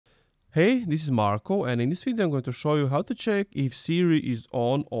Hey, this is Marco, and in this video I'm going to show you how to check if Siri is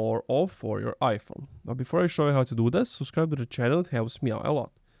on or off for your iPhone. Now before I show you how to do this, subscribe to the channel, it helps me out a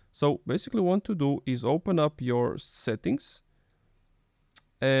lot. So basically what you want to do is open up your settings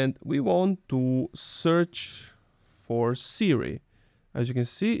and we want to search for Siri. As you can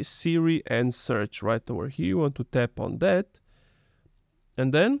see, Siri and search right over here. You want to tap on that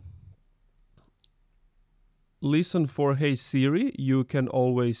and then listen for Hey Siri. You can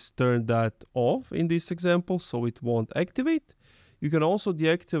always turn that off in this example so it won't activate. You can also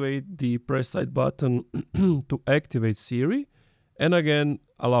deactivate the press side button to activate Siri and again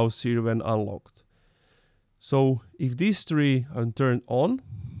allow Siri when unlocked. So if these three are turned on,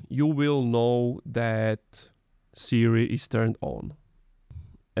 you will know that Siri is turned on.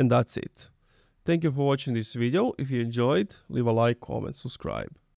 And that's it. Thank you for watching this video. If you enjoyed, leave a like, comment, subscribe.